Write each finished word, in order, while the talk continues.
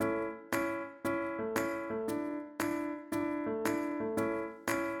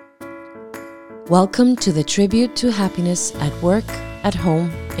Welcome to the Tribute to Happiness at Work, at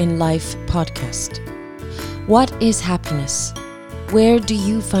Home, in Life podcast. What is happiness? Where do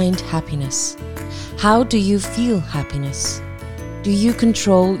you find happiness? How do you feel happiness? Do you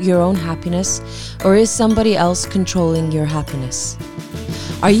control your own happiness, or is somebody else controlling your happiness?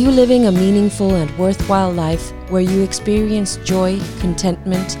 Are you living a meaningful and worthwhile life where you experience joy,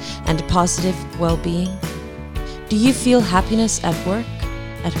 contentment, and positive well-being? Do you feel happiness at work,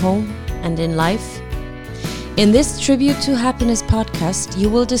 at home, and in life? In this Tribute to Happiness podcast, you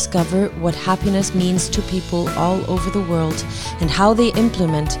will discover what happiness means to people all over the world and how they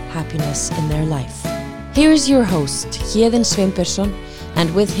implement happiness in their life. Here is your host, Héðinn Sveinbjörnsson,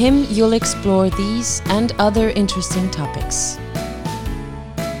 and with him you'll explore these and other interesting topics.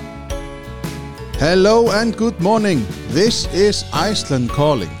 Hello and good morning. This is Iceland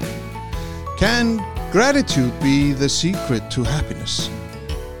calling. Can gratitude be the secret to happiness?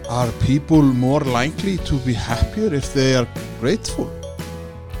 Are people more likely to be happier if they are grateful?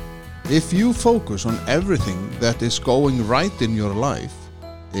 If you focus on everything that is going right in your life,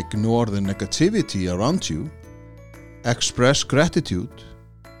 ignore the negativity around you, express gratitude,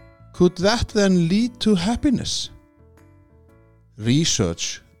 could that then lead to happiness?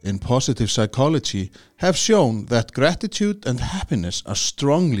 Research in positive psychology have shown that gratitude and happiness are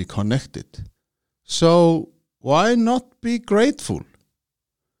strongly connected. So why not be grateful?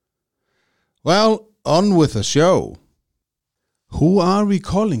 Well, on with the show. Who are we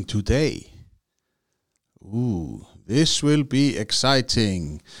calling today? Ooh, this will be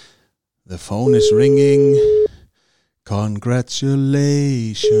exciting. The phone is ringing.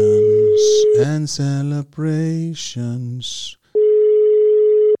 Congratulations and celebrations.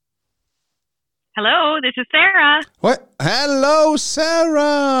 Hello, this is Sarah. What? Hello,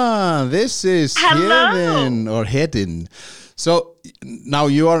 Sarah. This is Héðinn. So now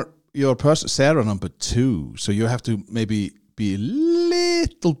you're person, Sarah number 2. So you have to maybe be a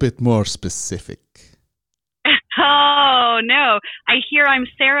little bit more specific. Oh, no. I hear I'm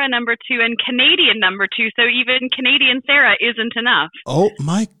Sarah number 2 and Canadian number 2. So even Canadian Sarah isn't enough. Oh,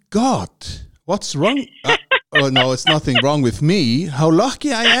 my God. What's wrong? Oh, no, it's nothing wrong with me. How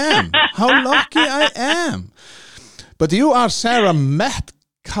lucky I am. How lucky I am. But you are Sarah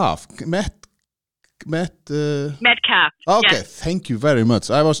Metcalf. Metcalf. Okay, yes. Thank you very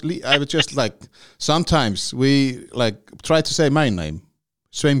much. I was just like, sometimes we try to say my name.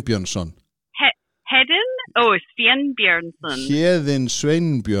 Sveinbjörnsson. Héðinn? Oh, Sveinbjörnsson. Héðinn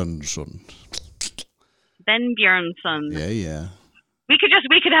Sveinbjörnsson. Sveinbjörnsson. Yeah. We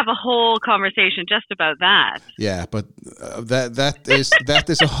could have a whole conversation just about that. Yeah, but that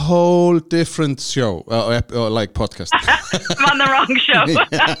is a whole different show, like podcast. I'm on the wrong show.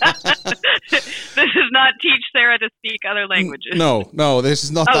 This is not teach Sarah to speak other languages. No, this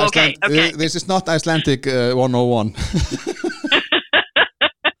is not Okay. This is not Icelandic 101.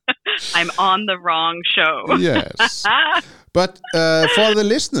 I'm on the wrong show. Yes. But for the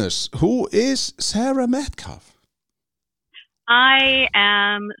listeners, who is Sarah Metcalf? I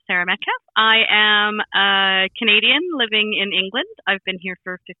am Sarah Metcalf. I am a Canadian living in England. I've been here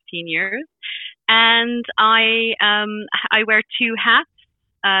for 15 years. And I wear 2 hats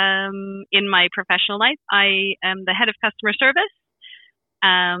in my professional life. I am the head of customer service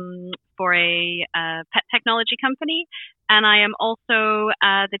for a pet technology company. And I am also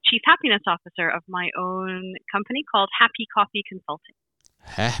the chief happiness officer of my own company called Happy Coffee Consulting.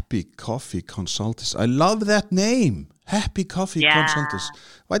 Happy Coffee Consultants. I love that name. Happy Coffee Consultants.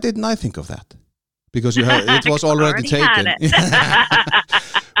 Why didn't I think of that? Because it was already taken.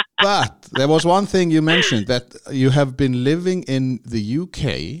 But there was one thing you mentioned, that you have been living in the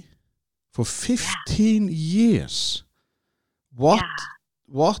UK for 15 years. What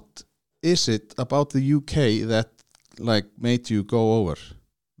is it about the UK that made you go over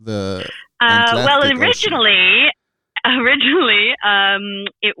the Atlantic Well, Ocean? Originally,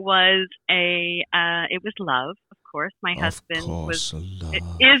 it was love. Of course, my husband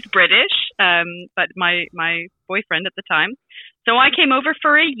is British, but my boyfriend at the time. So I came over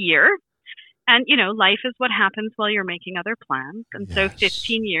for a year, and life is what happens while you're making other plans. And so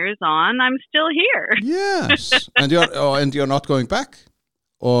 15 years on, I'm still here. Yes, and you're not going back,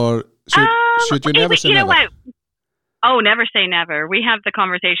 or should you never say never? What? Oh, never say never. We have the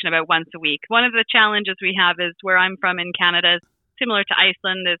conversation about once a week. One of the challenges we have is where I'm from in Canada, similar to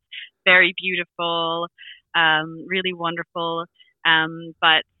Iceland, is very beautiful, really wonderful.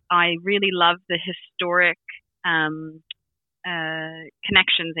 But I really love the historic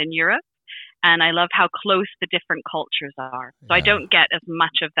connections in Europe, and I love how close the different cultures are. So I don't get as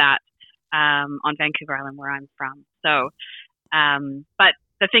much of that on Vancouver Island, where I'm from. So, but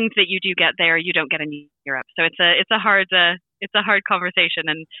the things that you do get there, you don't get in Europe. So it's a hard conversation,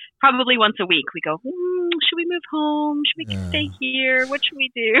 and probably once a week we go, should we move home? Should we stay here? What should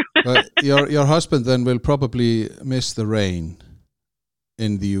we do? Your husband then will probably miss the rain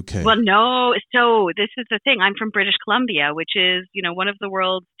in the UK. Well, no. So this is the thing. I'm from British Columbia, which is, one of the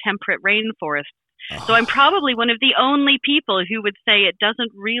world's temperate rainforests. Oh. So I'm probably one of the only people who would say it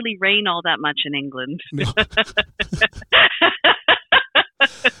doesn't really rain all that much in England. No.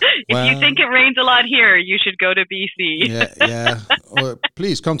 If you think it rains a lot here, you should go to BC. Yeah. Well,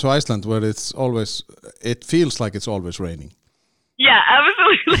 please come to Iceland, where it feels like it's always raining. Yeah,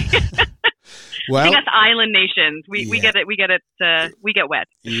 absolutely. Well, I think that's island nations. We get it. We get wet.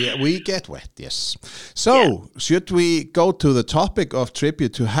 Yeah, we get wet. Yes. So should we go to the topic of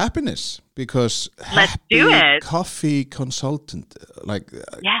tribute to happiness? Because let's do it. Coffee consultant,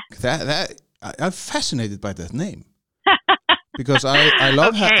 that I'm fascinated by that name. Because I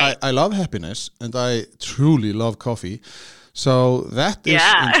love happiness, and I truly love coffee. So that is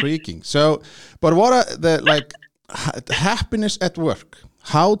intriguing. So, but what are the happiness at work?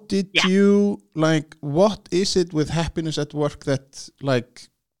 How did you what is it with happiness at work that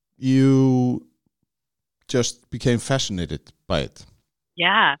you just became fascinated by it?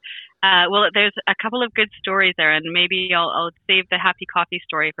 Yeah. Well, there's a couple of good stories there, and maybe I'll save the happy coffee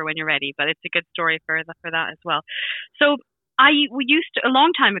story for when you're ready, but it's a good story for that as well. So a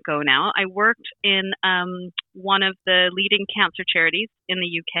long time ago now, I worked in one of the leading cancer charities in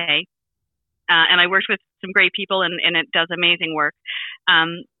the UK. And I worked with some great people, and it does amazing work.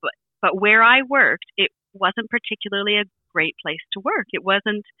 But where I worked, it wasn't particularly a great place to work. It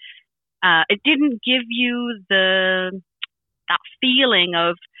wasn't. It didn't give you that feeling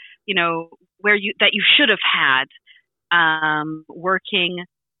of, that you should have had working,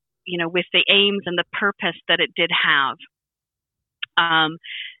 with the aims and the purpose that it did have. And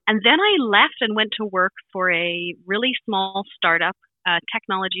then I left and went to work for a really small startup,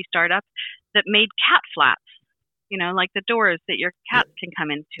 technology startup, that made cat flaps, like the doors that your cats can come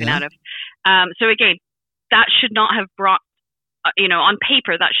into and out of. So again, that should not have brought, on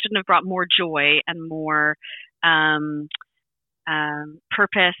paper, that shouldn't have brought more joy and more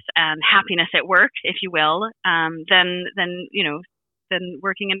purpose and happiness at work, if you will, than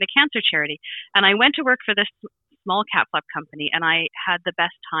working in the cancer charity. And I went to work for this small cat flap company, and I had the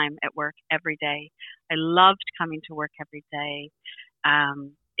best time at work every day. I loved coming to work every day.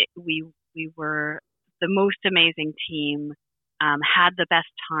 We were the most amazing team, had the best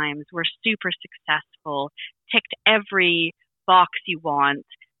times, were super successful, ticked every box you want,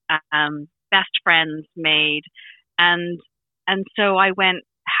 best friends made. And so I went,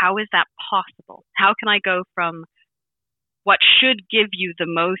 how is that possible? How can I go from what should give you the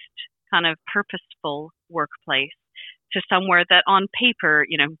most kind of purposeful workplace to somewhere that on paper,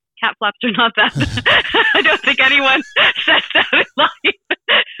 cat flaps are not that. I don't think anyone says that in life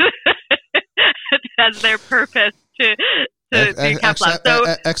as their purpose to do cat flaps.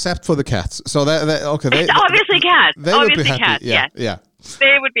 So, except for the cats. So it's obviously cats. They obviously would be happy. Cats. Yeah.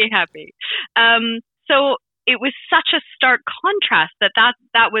 They would be happy. So it was such a stark contrast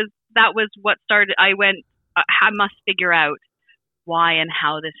that was what started. I went, I must figure out why and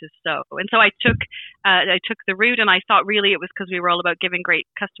how this is so. And so I took the route, and I thought really it was because we were all about giving great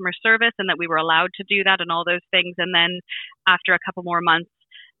customer service and that we were allowed to do that and all those things. And then after a couple more months,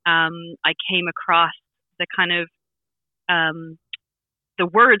 I came across the kind of the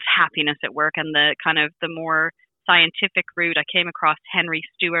words happiness at work and the kind of the more scientific route. I came across Henry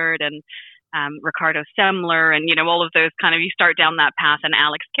Stewart and Ricardo Semler, and all of those kind of, you start down that path, and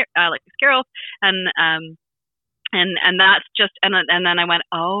Alex Carroll, and that's just, and then I went,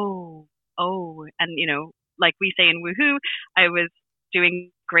 oh, and like we say in Woohoo, I was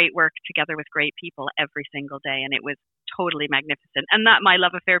doing great work together with great people every single day, and it was totally magnificent. And that my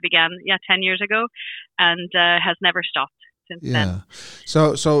love affair began 10 years ago, and has never stopped since then.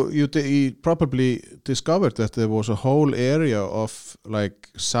 So you probably discovered that there was a whole area of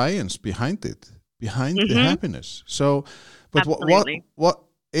science behind it, behind the happiness. So, but what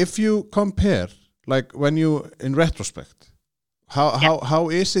if you compare, when you, in retrospect, how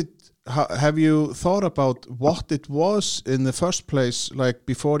is it? Have you thought about what it was in the first place,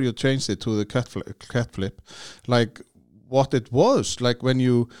 before you changed it to the cat flip, what it was when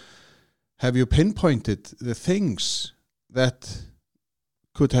you have you pinpointed the things that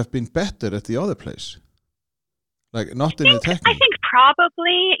could have been better at the other place, not in the technique? I think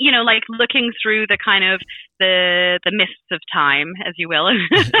probably, looking through the kind of the mists of time, as you will.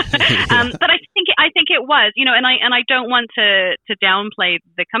 But I think it was, and I don't want to downplay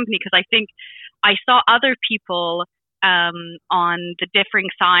the company, because I think I saw other people on the differing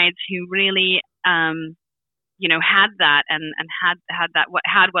sides who really, had that and had that what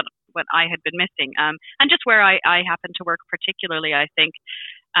I had been missing, and just where I happened to work particularly, I think,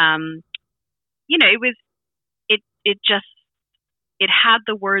 it had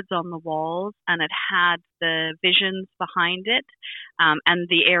the words on the walls and it had the visions behind it, and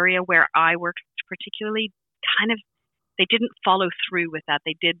the area where I worked particularly, kind of, they didn't follow through with that.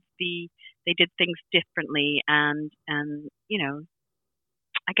 They did things differently, and I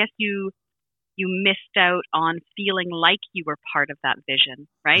guess you missed out on feeling like you were part of that vision,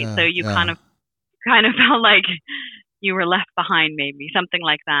 right? So you kind of felt like you were left behind, maybe something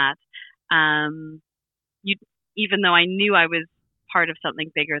like that. Even though I knew I was part of something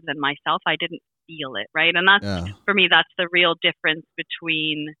bigger than myself, I didn't feel it, right? And that's for me, that's the real difference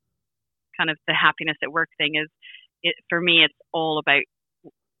between kind of the happiness at work thing. For me, it's all about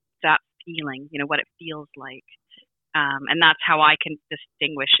that feeling, what it feels like, and that's how I can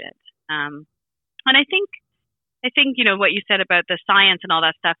distinguish it. And I think what you said about the science and all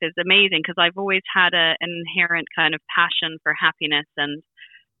that stuff is amazing, because I've always had an inherent kind of passion for happiness, and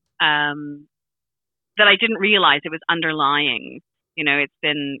that I didn't realize it was underlying. It's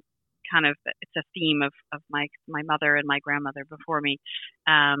been it's a theme of my mother and my grandmother before me,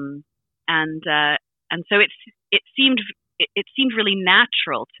 and so it seemed really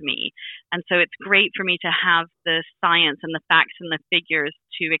natural to me, and so it's great for me to have the science and the facts and the figures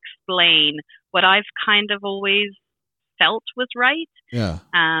to explain what I've kind of always felt was right. Yeah.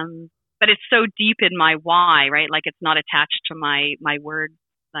 But it's so deep in my why, right? Like, it's not attached to my word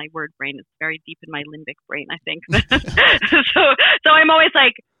brain. It's very deep in my limbic brain, I think. So I'm always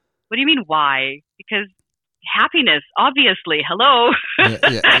like, what do you mean why? Because happiness, obviously. Hello.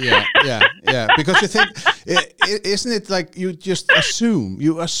 Yeah. Because you think, isn't it like you just assume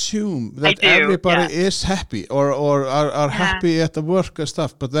that everybody is happy or are happy at the work and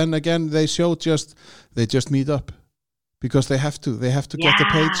stuff, but then again they just meet up because they have to get the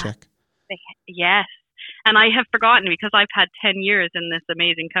paycheck. Yes. And I have forgotten, because I've had 10 years in this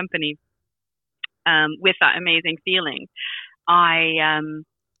amazing company, with that amazing feeling, I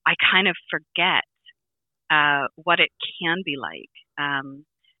kind of forget what it can be like.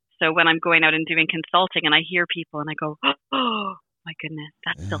 So when I'm going out and doing consulting and I hear people and I go, oh my goodness,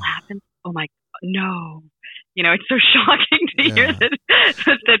 that still happens? Oh my, no. It's so shocking to hear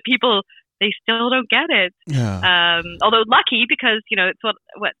that people, they still don't get it. Yeah. Although lucky, because, it's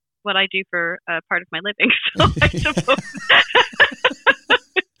what I do for part of my living. So I suppose.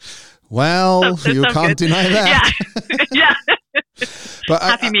 Well, you can't deny that. Yeah. But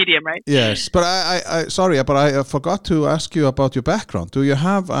happy medium, right? Yes, but I forgot to ask you about your background. Do you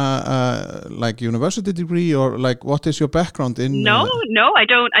have like university degree, or like what is your background in? No, I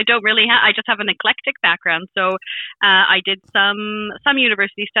don't really have. I just have an eclectic background. So I did some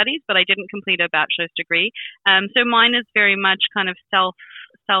university studies, but I didn't complete a bachelor's degree. So mine is very much kind of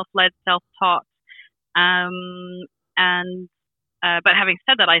self-led, self-taught, and. But having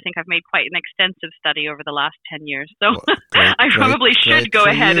said that, I think I've made quite an extensive study over the last 10 years. So I probably should go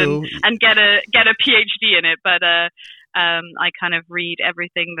ahead and get a PhD in it. But I kind of read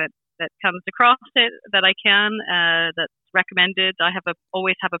everything that comes across it that I can, that's recommended. I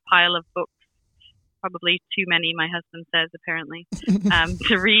always have a pile of books, probably too many, my husband says, apparently,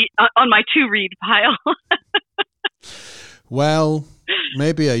 to read on my to-read pile. Well,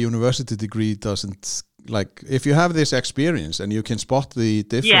 maybe a university degree doesn't, like, if you have this experience and you can spot the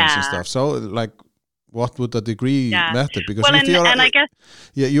difference and stuff, so like, what would a degree matter? Because I guess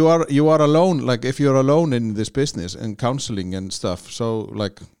you are alone. Like, if you're alone in this business and counseling and stuff, so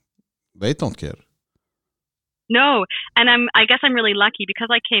like, they don't care. No, and I guess I'm really lucky, because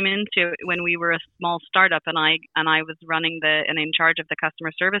I came into it when we were a small startup, and I was running and in charge of the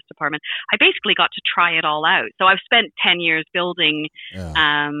customer service department. I basically got to try it all out. So I've spent 10 years building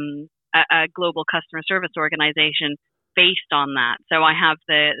a global customer service organization based on that. So I have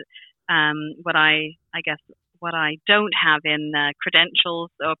what I don't have in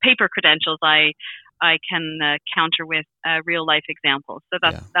credentials or paper credentials, I can counter with real life examples. So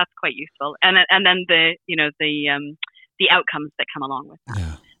that's quite useful. And then the outcomes that come along with that.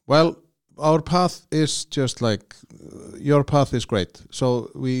 Yeah. Well, our path is just like your path is great. So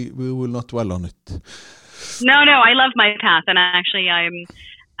we will not dwell on it. No, I love my path, and actually I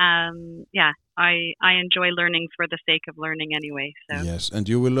enjoy learning for the sake of learning anyway. So yes, and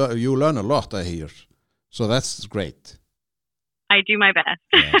you learn a lot, I hear. So that's great. I do my best.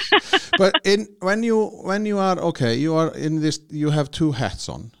 Yes. But when you are okay, you are in this. You have two hats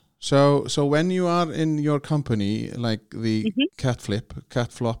on. So when you are in your company, like the cat flop,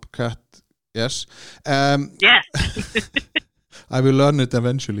 Yes. Yes. I will learn it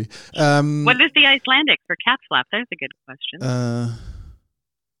eventually. What is the Icelandic for cat flap? That's a good question.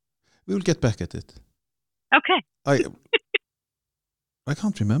 We will get back at it. Okay. I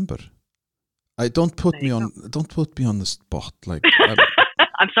can't remember. Don't put me on the spot. Like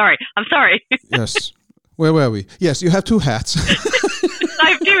I'm sorry. Yes. Where were we? Yes, you have 2 hats.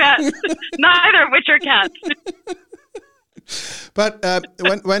 I have 2 hats, neither of which are cats. But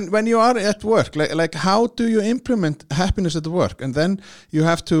when you are at work, like how do you implement happiness at work? And then you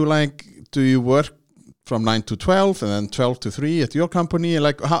have to do you work from 9 to 12 and then 12 to 3 at your company?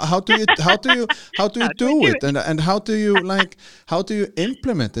 Like how do you do it? And how do you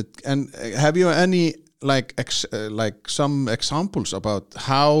implement it? And have you any some examples about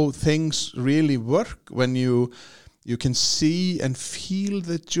how things really work when you can see and feel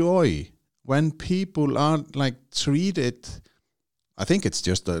the joy when people are treated? I think it's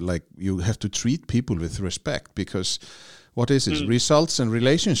just you have to treat people with respect, because what is it? Results and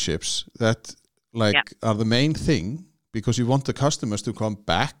relationships that are the main thing, because you want the customers to come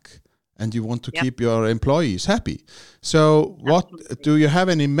back and you want to keep your employees happy. So do you have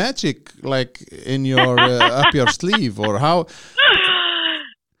any magic in your up your sleeve, or how?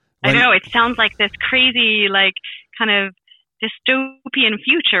 I know it sounds like this crazy kind of dystopian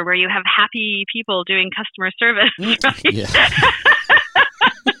future where you have happy people doing customer service, right? Yeah.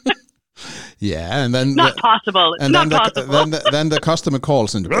 Yeah, and then not possible. It's not possible. Then the customer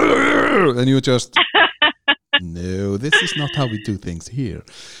calls and you just no, this is not how we do things here.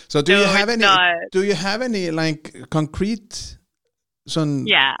 So do you have any concrete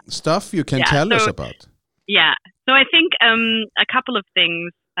stuff you can tell us about? Yeah. So I think a couple of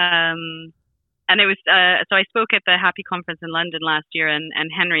things. And it was so I spoke at the Happy Conference in London last year,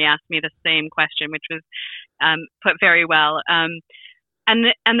 and Henry asked me the same question, which was put very well.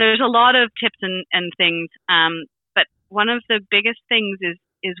 And there's a lot of tips and things, but one of the biggest things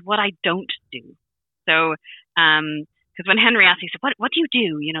is what I don't do. So because when Henry asked me, he said, "What do you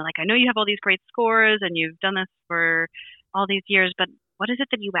do? I know you have all these great scores and you've done this for all these years, but what is it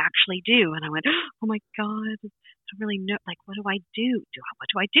that you actually do?" And I went, "Oh my God, I don't really know. What do I do? What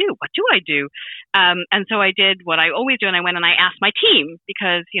do I do? What do I do?" And so I did what I always do, and I went and I asked my team,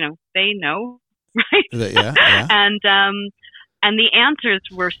 because they know, right? Yeah. And the answers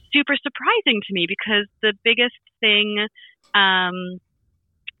were super surprising to me, because the biggest thing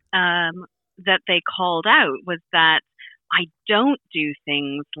that they called out was that I don't do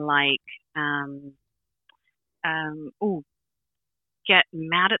things like get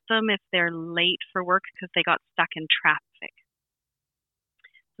mad at them if they're late for work because they got stuck in traffic.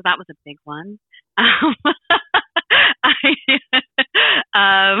 So that was a big one.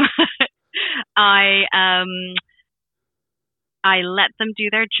 I let them do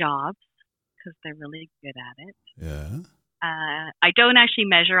their jobs because they're really good at it. Yeah. I don't actually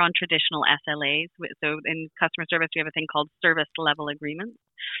measure on traditional SLAs. So in customer service, we have a thing called service level agreements,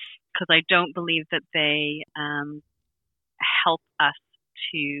 because I don't believe that they help us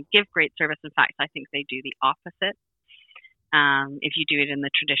to give great service. In fact, I think they do the opposite if you do it in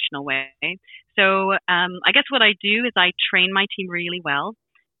the traditional way. So I guess what I do is I train my team really well.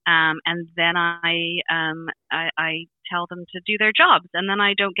 And then I tell them to do their jobs, and then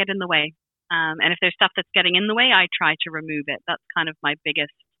I don't get in the way. And if there's stuff that's getting in the way, I try to remove it. That's kind of my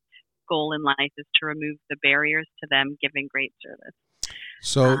biggest goal in life, is to remove the barriers to them giving great service.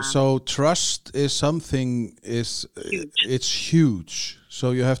 So trust is something huge. It's huge.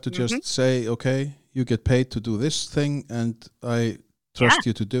 So you have to just say, okay, you get paid to do this thing, and I trust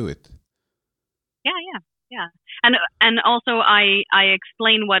you to do it. Yeah. And also I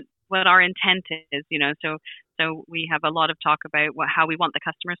explain what our intent is, So we have a lot of talk about how we want the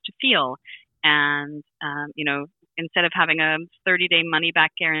customers to feel. And, instead of having a 30-day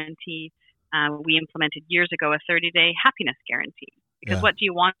money-back guarantee, we implemented years ago a 30-day happiness guarantee. Because what do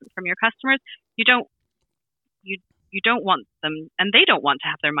you want from your customers? You don't want them, and they don't want to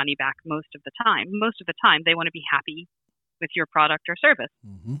have their money back most of the time. Most of the time, they want to be happy with your product or service.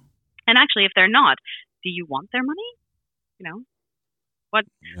 Mm-hmm. And actually, if they're not, do you want their money?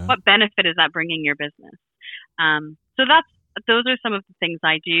 What benefit is that bringing your business? So those are some of the things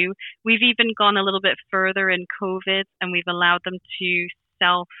I do. We've even gone a little bit further in COVID, and we've allowed them to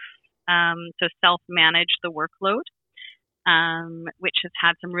self-manage the workload, which has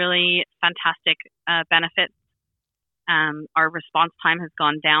had some really fantastic benefits. Our response time has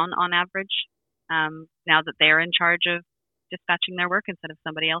gone down on average now that they're in charge of dispatching their work instead of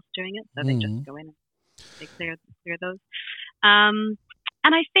somebody else doing it. So they just go in and they clear those.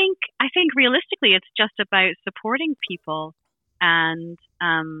 And I think realistically, it's just about supporting people and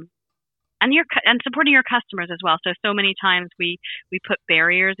and supporting your customers as well. So many times we put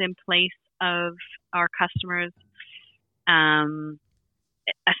barriers in place of our customers,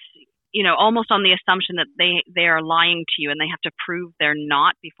 almost on the assumption that they are lying to you and they have to prove they're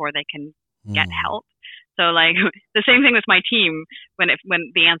not before they can get help. So like the same thing with my team when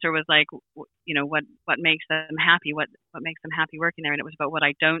the answer was like, what makes them happy, what makes them happy working there, and it was about what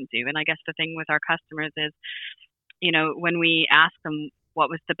I don't do. And I guess the thing with our customers is, when we ask them what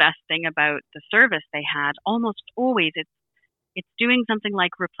was the best thing about the service they had, almost always it's doing something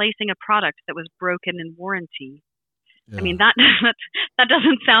like replacing a product that was broken in warranty. Yeah. I mean, that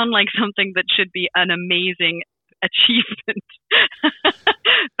doesn't sound like something that should be an amazing achievement.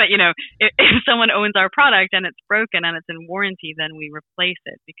 But if someone owns our product and it's broken and it's in warranty, then we replace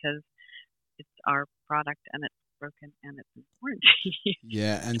it because it's our product and it's broken and it's in warranty.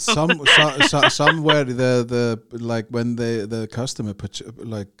 Yeah, and somewhere the like when the customer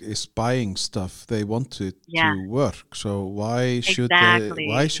is buying stuff, they want it to work. So why should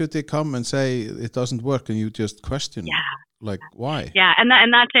they come and say it doesn't work and you just question? Yeah. Like why? Yeah, and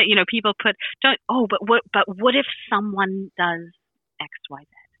that's it. People but what if someone does X, Y, Z?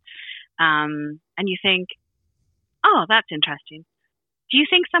 And you think, oh, that's interesting. Do you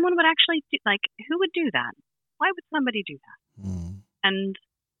think someone would actually who would do that? Why would somebody do that? And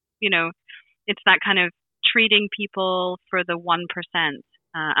it's that kind of treating people for the 1%.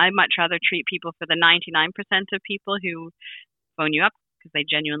 I'd much rather treat people for the 99% of people who phone you up because they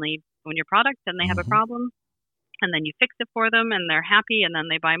genuinely own your product and they have a problem. And then you fix it for them and they're happy and then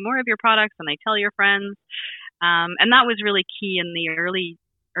they buy more of your products and they tell your friends. And that was really key in the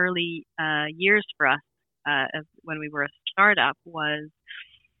early years for us when we were a startup was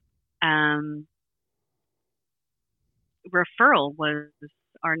referral was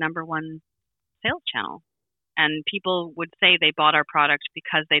our number one sales channel. And people would say they bought our product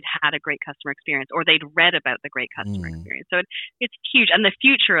because they'd had a great customer experience or they'd read about the great customer experience. So it's huge. And the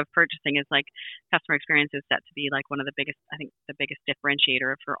future of purchasing is like customer experience is set to be like one of the biggest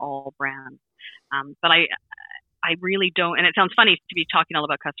differentiator for all brands. But I really don't, and it sounds funny to be talking all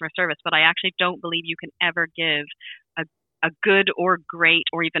about customer service, but I actually don't believe you can ever give a good or great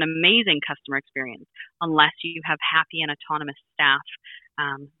or even amazing customer experience unless you have happy and autonomous staff,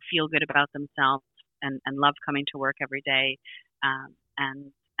 feel good about themselves and love coming to work every day,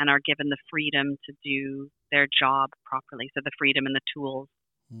 and are given the freedom to do their job properly. So the freedom and the tools,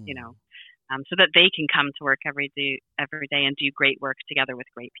 so that they can come to work every day and do great work together with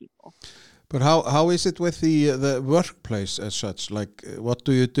great people. But how is it with the workplace as such? Like, what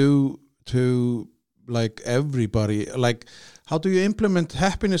do you do to everybody? Like, how do you implement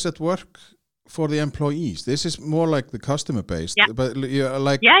happiness at work for the employees? This is more like the customer based, but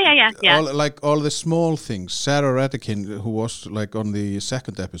all the small things. Sarah Redikin, who was on the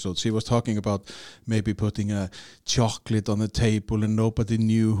second episode, she was talking about maybe putting a chocolate on the table and nobody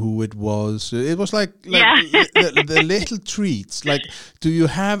knew who it was. It was the little treats. Like, do you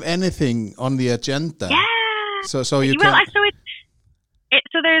have anything on the agenda? Yeah. So you can.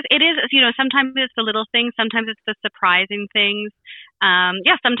 It is, sometimes it's the little things, sometimes it's the surprising things.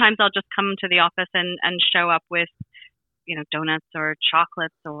 Sometimes I'll just come to the office and show up with, donuts or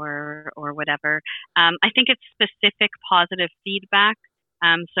chocolates or whatever. I think it's specific positive feedback.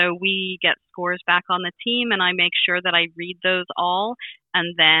 So we get scores back on the team and I make sure that I read those all.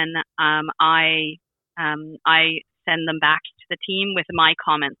 And then I send them back to the team with my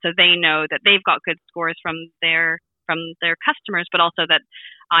comments. So they know that they've got good scores from their customers, but also that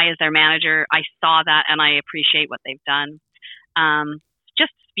I, as their manager, I saw that and I appreciate what they've done.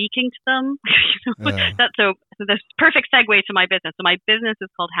 Just speaking to them. That's so the perfect segue to my business. So my business is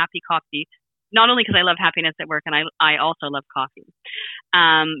called Happy Coffee, not only because I love happiness at work and I also love coffee.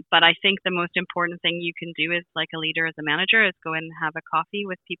 But I think the most important thing you can do as like a leader, as a manager, is go in and have a coffee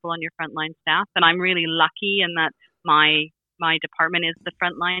with people on your frontline staff. And I'm really lucky in that my department is the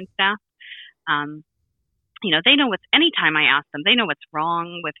frontline staff. They know anytime I ask them, they know what's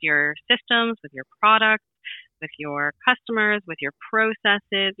wrong with your systems, with your products, with your customers, with your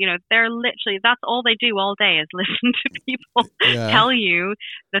processes. They're literally, that's all they do all day is listen to people tell you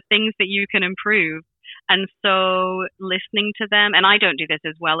the things that you can improve. And so listening to them, and I don't do this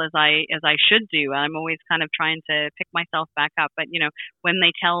as well as I should do. I'm always kind of trying to pick myself back up. But, when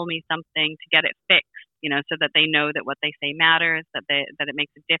they tell me something to get it fixed, so that they know that what they say matters, that it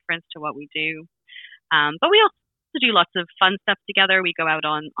makes a difference to what we do. But we also do lots of fun stuff together. We go out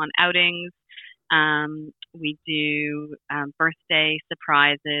on outings. We do birthday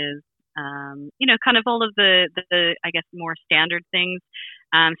surprises. Kind of all of the I guess more standard things.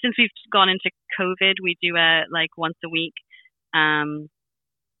 Since we've gone into COVID, we do once a week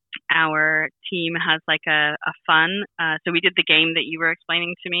our team has like a fun. So we did the game that you were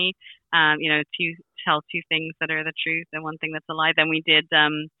explaining to me. To tell two things that are the truth and one thing that's a lie. Then we did.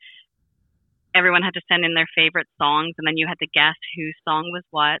 Everyone had to send in their favorite songs, and then you had to guess whose song was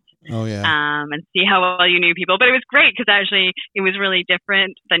what. Oh yeah. And see how well you knew people. But it was great because actually it was really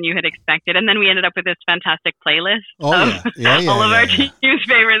different than you had expected. And then we ended up with this fantastic playlist of all of our team's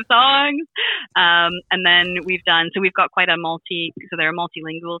favorite songs. And then we've got quite a they're a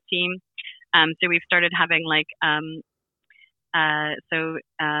multilingual team. So we've started having like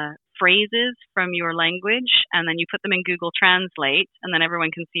phrases from your language, and then you put them in Google Translate, and then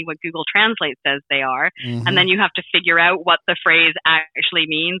everyone can see what Google Translate says they are, and then you have to figure out what the phrase actually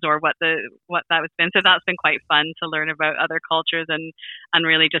means or what that was been. So that's been quite fun to learn about other cultures and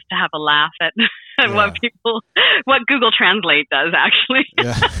really just to have a laugh at what Google Translate does actually.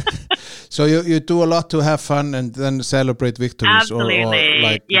 Yeah. So you do a lot to have fun and then celebrate victories or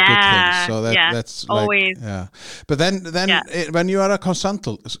like good things. So that's always. Like, but then when you are a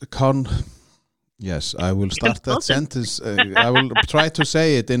consultant, yes, I will start that sentence. I will try to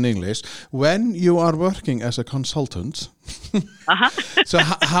say it in English. When you are working as a consultant, so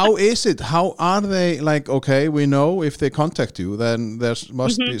how is it? How are they? Like, okay, we know if they contact you, then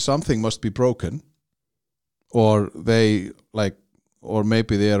must be something must be broken, or or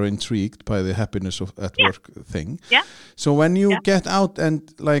maybe they are intrigued by the happiness at work thing. Yeah. So when you get out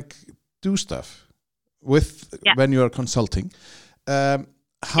and like do stuff when you are consulting,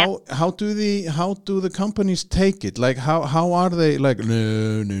 how do the companies take it? Like how are they like?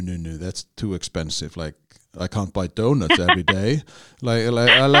 No, that's too expensive. Like I can't buy donuts every day.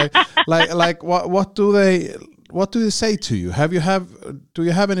 What do they say to you? Do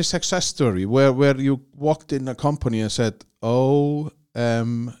you have any success story where you walked in a company and said, OMG,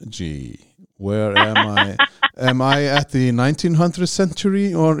 where am I? Am I at the 1900th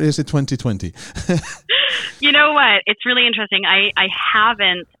century or is it 2020? You know what? It's really interesting. I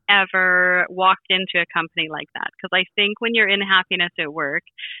haven't ever walked into a company like that because I think when you're in happiness at work,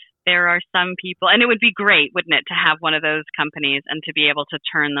 there are some people, and it would be great, wouldn't it, to have one of those companies and to be able to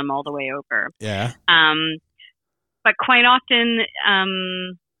turn them all the way over. Yeah. But quite often,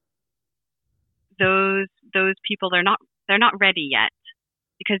 those people they're not ready yet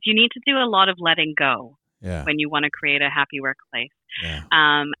because you need to do a lot of letting go when you want to create a happy workplace. Yeah.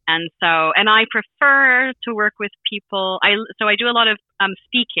 And I prefer to work with people. So I do a lot of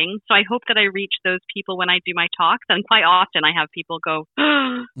speaking. So I hope that I reach those people when I do my talks. And quite often I have people go,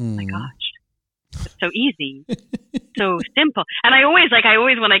 "Oh my gosh, it's so easy, so simple." And I always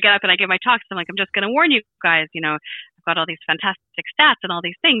when I get up and I give my talks, I'm like, I'm just going to warn you guys. I've got all these fantastic stats and all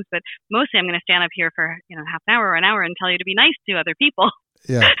these things, but mostly I'm going to stand up here for half an hour or an hour and tell you to be nice to other people.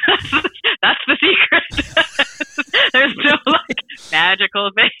 Yeah. That's the secret. There's no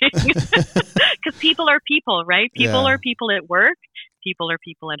magical thing. Because people are people, right? People are people at work. People are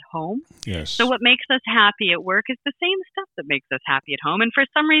people at home. Yes. So what makes us happy at work is the same stuff that makes us happy at home. And for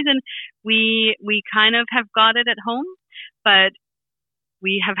some reason, we kind of have got it at home, but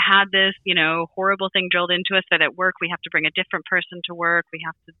we have had this, horrible thing drilled into us that at work we have to bring a different person to work. We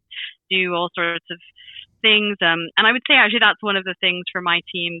have to do all sorts of things. And I would say actually that's one of the things for my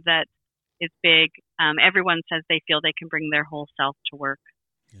team that is big. Everyone says they feel they can bring their whole self to work.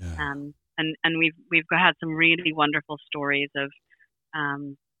 Yeah. And we've had some really wonderful stories of,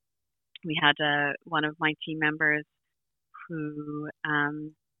 we had one of my team members who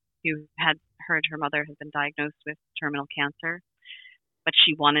had heard her mother had been diagnosed with terminal cancer, but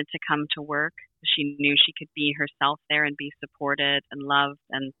she wanted to come to work. She knew she could be herself there and be supported and loved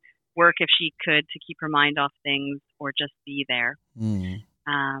and work if she could to keep her mind off things or just be there. Mm.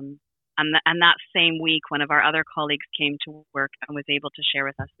 And that same week, one of our other colleagues came to work and was able to share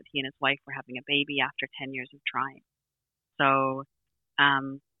with us that he and his wife were having a baby after 10 years of trying. So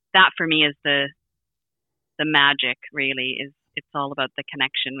that for me is the magic, really, is it's all about the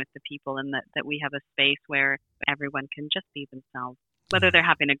connection with the people and that we have a space where everyone can just be themselves, whether they're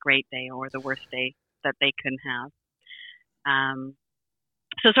having a great day or the worst day that they can have.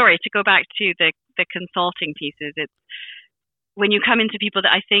 So sorry, to go back to the consulting pieces, it's when you come into people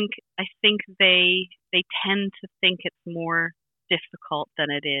that I think they tend to think it's more difficult than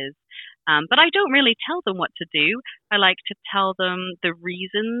it is. But I don't really tell them what to do. I like to tell them the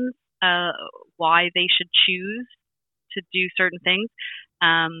reasons why they should choose to do certain things.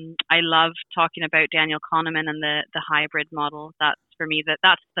 I love talking about Daniel Kahneman and the hybrid model. That's for me,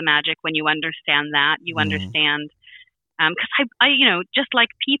 that's the magic. When you understand that, you understand. Because I just like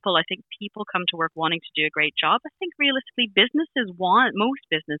people, I think people come to work wanting to do a great job. I think realistically, most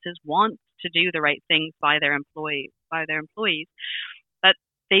businesses want to do the right things by their employees. But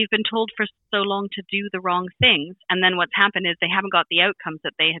they've been told for so long to do the wrong things. And then what's happened is they haven't got the outcomes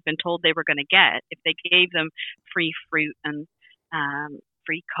that they had been told they were going to get. If they gave them free fruit and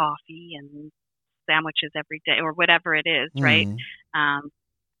free coffee and sandwiches every day or whatever it is, right?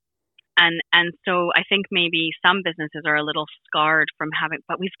 And so I think maybe some businesses are a little scarred from having,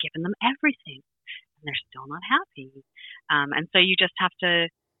 but we've given them everything and they're still not happy. And so you just have to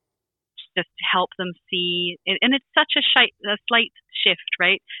just help them see, and it's such a slight shift,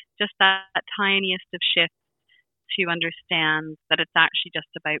 right? Just that tiniest of shift to understand that it's actually just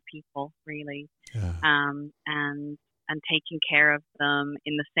about people, really, and taking care of them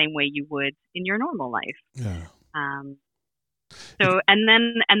in the same way you would in your normal life. So and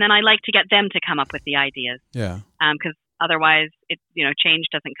then I like to get them to come up with the ideas. Because otherwise, change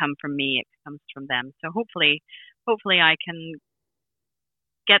doesn't come from me; it comes from them. So hopefully, I can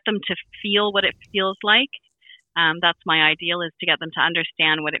get them to feel what it feels like. That's my ideal, is to get them to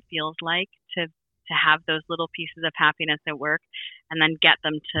understand what it feels like to have those little pieces of happiness at work, and then get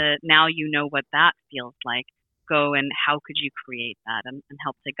them to, now you know what that feels like, go and how could you create that, and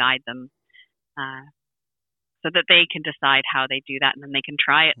help to guide them so that they can decide how they do that, and then they can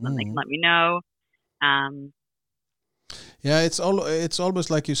try it, and then they can let me know. It's almost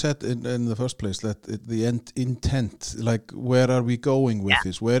like you said in the first place, that the intent, like where are we going with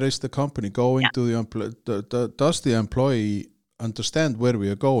this? Where is the company going to the employee? Does the employee understand where we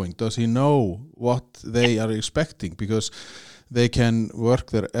are going? Does he know what they are expecting? Because they can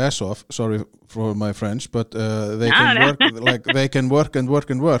work their ass off. Sorry for my French, but they can work and work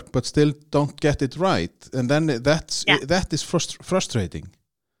and work, but still don't get it right, and then that is frustrating.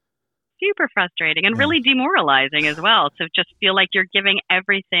 Super frustrating and really demoralizing as well, to just feel like you're giving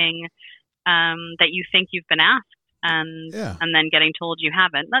everything that you think you've been asked, and then getting told you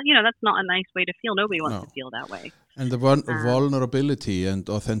haven't. That's not a nice way to feel. Nobody wants to feel that way. And the vulnerability and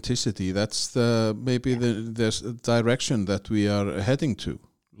authenticity, that's maybe the direction that we are heading to,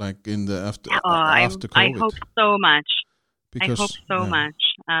 like in the after COVID. I hope so much. I hope so much.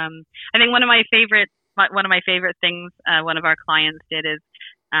 I think one of my favorite things one of our clients did is,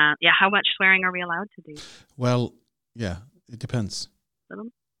 how much swearing are we allowed to do? Well, it depends.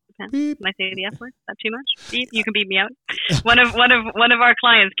 Depends. Beep. Can I say the F word? Is that too much? Beep. You can beep me out. One of our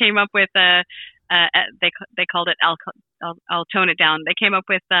clients came up with they called it. I'll tone it down. They came up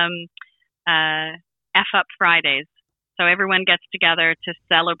with F up Fridays. So everyone gets together to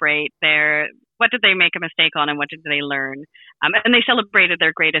celebrate what did they make a mistake on and what did they learn? And they celebrated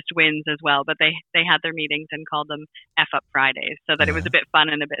their greatest wins as well, but they had their meetings and called them F Up Fridays, so that it was a bit fun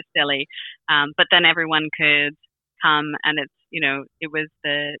and a bit silly. But then everyone could come, and it was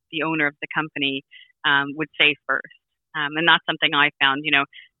the owner of the company would say first. And that's something I found,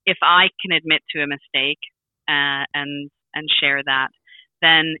 if I can admit to a mistake and share that,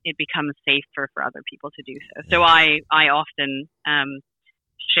 then it becomes safer for other people to do so. So I often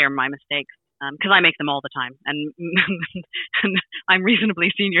share my mistakes, because I make them all the time, and I'm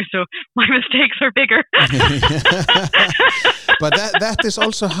reasonably senior, so my mistakes are bigger. But that is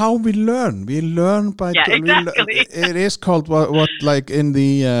also how we learn. We learn by exactly. It is called what like in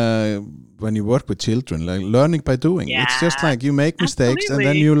the when you work with children, like learning by doing. It's just like you make mistakes and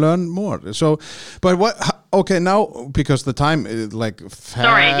then you learn more. So, but what? Okay, now because the time is like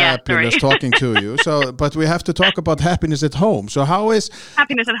fabulous talking to you. So, but we have to talk about happiness at home. So, how is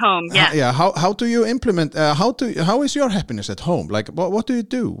happiness at home? How do you implement? How is your happiness at home? Like, what do you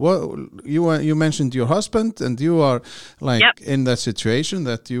do? What you mentioned your husband, and you are like in that situation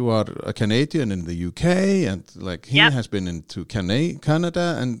that you are a Canadian in the UK, and like he has been into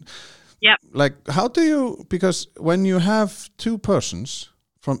Canada, and like how do you? Because when you have two persons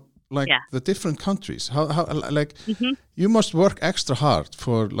from the different countries, how like you must work extra hard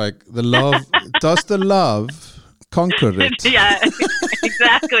for like the love. Does the love conquer it?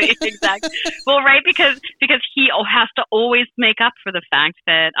 Exactly. Well, right, because he has to always make up for the fact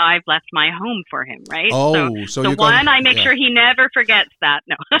that I've left my home for him, right? So I make sure he never forgets that.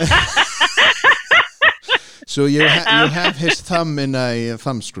 No. So you have his thumb in a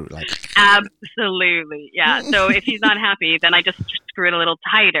thumb screw, like absolutely, So if he's not happy, then I just screw it a little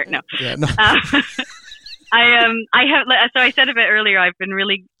tighter. No. I have. So I said a bit earlier, I've been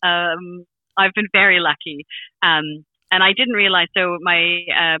really, I've been very lucky, and I didn't realize. So my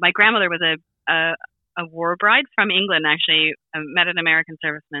grandmother was a war bride from England, actually, met an American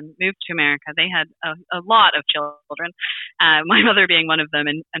serviceman, moved to America. They had a lot of children, my mother being one of them,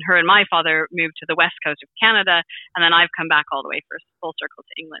 and her and my father moved to the west coast of Canada, and then I've come back all the way for full circle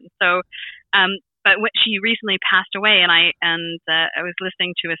to England. So, but when she recently passed away, and I was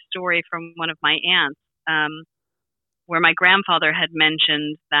listening to a story from one of my aunts, where my grandfather had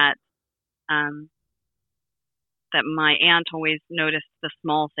mentioned that that my aunt always noticed the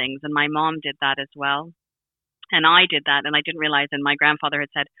small things, and my mom did that as well. And I did that, and I didn't realize. And my grandfather had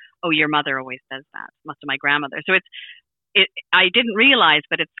said, "Oh, your mother always does that." Must have my grandmother. So I didn't realize,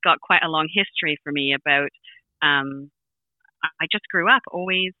 but it's got quite a long history for me about. I just grew up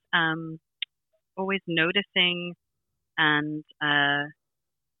always noticing and I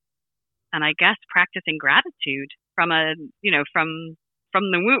guess practicing gratitude from the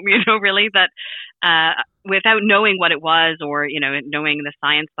womb, really, that without knowing what it was or knowing the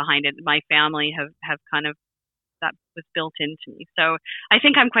science behind it, my family have kind of, that was built into me. So I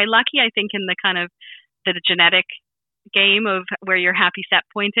think I'm quite lucky. I think in the kind of the genetic game of where your happy set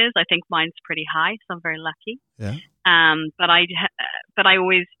point is, I think mine's pretty high, so I'm very lucky. Yeah.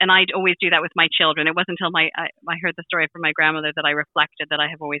 I'd always do that with my children. It wasn't until I heard the story from my grandmother that I reflected that I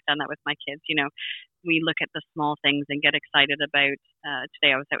have always done that with my kids. We look at the small things and get excited about.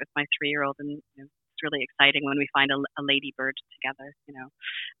 Today I was out with my 3-year-old, and it's really exciting when we find a ladybird together.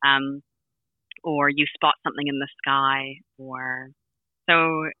 Or you spot something in the sky, or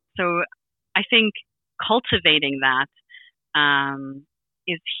so. I think cultivating that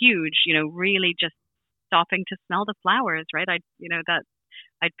is huge. Really just stopping to smell the flowers, right? I'd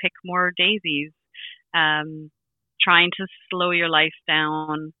pick more daisies, trying to slow your life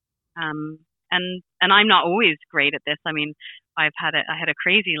down. And I'm not always great at this. I mean, I had a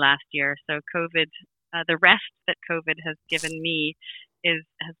crazy last year. So COVID, the rest that COVID has given me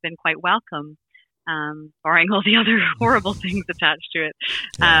has been quite welcome, barring all the other horrible things attached to it.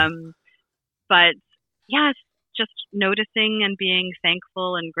 Yeah. But yeah, just noticing and being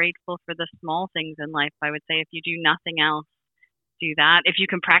thankful and grateful for the small things in life. I would say if you do nothing else, do that. If you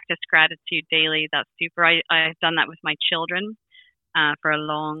can practice gratitude daily, that's super. I've done that with my children for a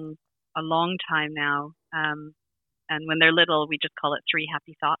long time now. And when they're little, we just call it 3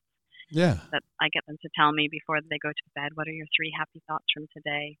 happy thoughts. Yeah. That I get them to tell me before they go to bed, what are your 3 happy thoughts from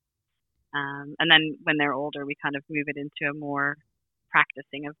today? And then when they're older, we kind of move it into a more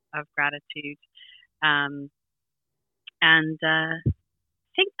practicing of gratitude. I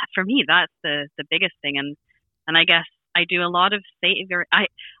think for me, that's the biggest thing. And I guess I do a lot of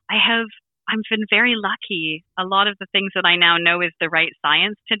I've been very lucky. A lot of the things that I now know is the right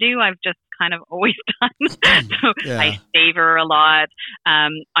science to do, I've just kind of always done. So Yeah. I savor a lot.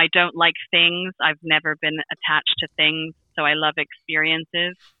 I don't like things. I've never been attached to things, so I love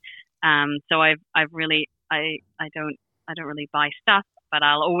experiences. So I don't really buy stuff, but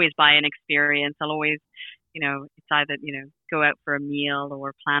I'll always buy an experience. I'll always, it's either, go out for a meal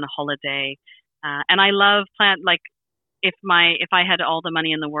or plan a holiday. And I love if I had all the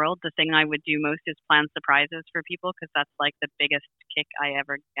money in the world, the thing I would do most is plan surprises for people, because that's like the biggest kick I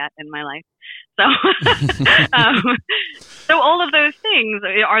ever get in my life. So, so all of those things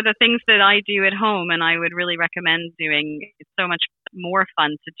are the things that I do at home, and I would really recommend doing. It's so much more fun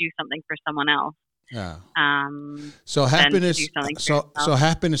to do something for someone else. Yeah. So happiness. So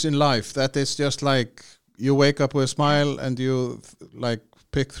happiness in life. That is just like you wake up with a smile and you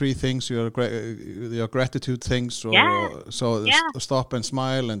pick 3 things, your gratitude things, stop and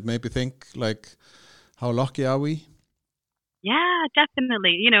smile and maybe think how lucky are we? Yeah,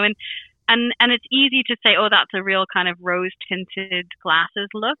 definitely. And it's easy to say, oh, that's a real kind of rose-tinted glasses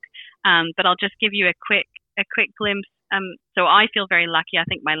look. But I'll just give you a quick glimpse. So I feel very lucky. I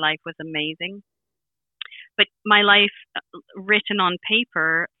think my life was amazing. But my life written on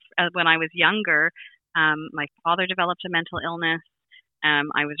paper when I was younger, my father developed a mental illness.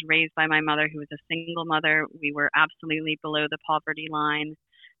 I was raised by my mother, who was a single mother. We were absolutely below the poverty line.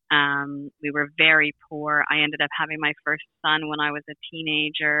 We were very poor. I ended up having my first son when I was a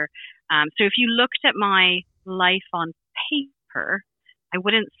teenager. So if you looked at my life on paper, I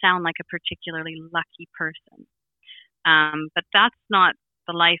wouldn't sound like a particularly lucky person. But that's not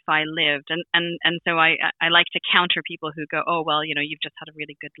the life I lived. And so I like to counter people who go, oh, well, you've just had a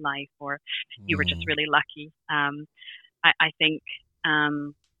really good life, or you were just really lucky. I think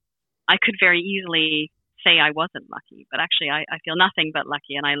I could very easily say I wasn't lucky, but actually I feel nothing but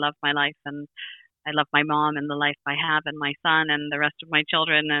lucky, and I love my life, and I love my mom and the life I have, and my son and the rest of my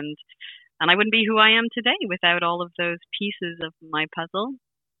children, and I wouldn't be who I am today without all of those pieces of my puzzle.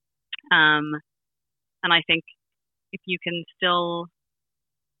 And I think if you can still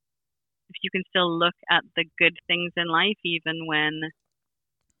look at the good things in life, even when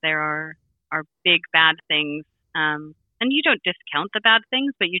there are big bad things, and you don't discount the bad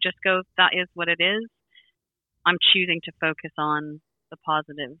things, but you just go, that is what it is. I'm choosing to focus on the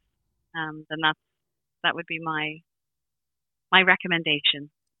positive. Then that would be my recommendation.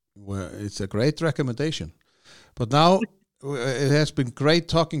 Well, it's a great recommendation. But now it has been great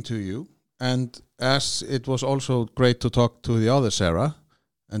talking to you, and as it was also great to talk to the other Sarah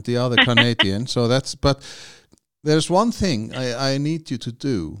and the other Canadian. But there's one thing I need you to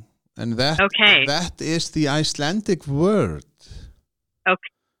do, and that is the Icelandic word.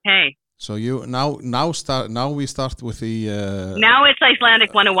 Okay. So now we start with the. Now it's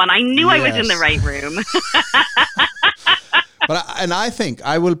Icelandic 101. I knew I was in the right room.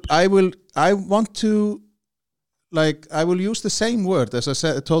 I want to, I will use the same word as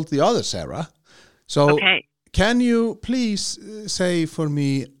I told the other Sarah. So can you please say for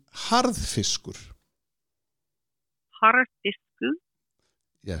me harðfiskur? Harðfiskur?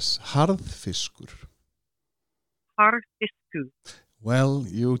 Yes, harðfiskur. Harðfiskur. Well,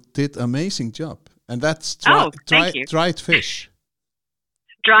 you did amazing job. And that's thank you. Dried fish.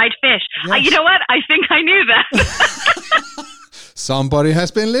 Dried fish. Yes. You know what? I think I knew that. Somebody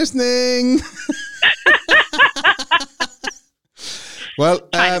has been listening. Well,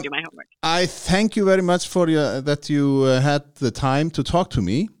 trying to do my homework. I thank you very much for that you had the time to talk to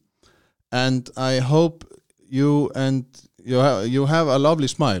me, and I hope you have a lovely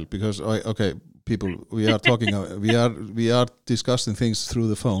smile, because people, we are talking, we are discussing things through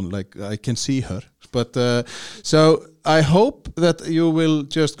the phone, like I can see her. But so I hope that you will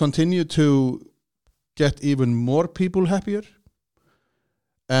just continue to get even more people happier.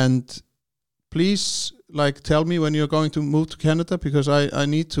 And please, tell me when you're going to move to Canada, because I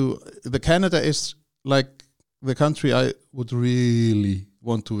need to. The Canada is the country I would really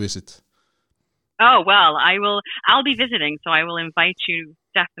want to visit. Oh, well, I'll be visiting, so I will invite you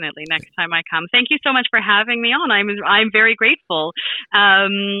definitely next time I come. Thank you so much for having me on. I'm very grateful,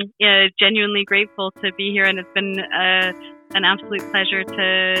 genuinely grateful to be here, and it's been an absolute pleasure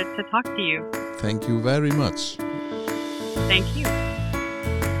to talk to you. Thank you very much. Thank you.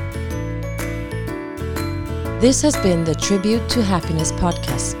 This has been the Tribute to Happiness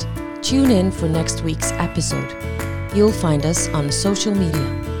podcast. Tune in for next week's episode. You'll find us on social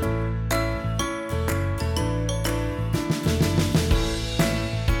media.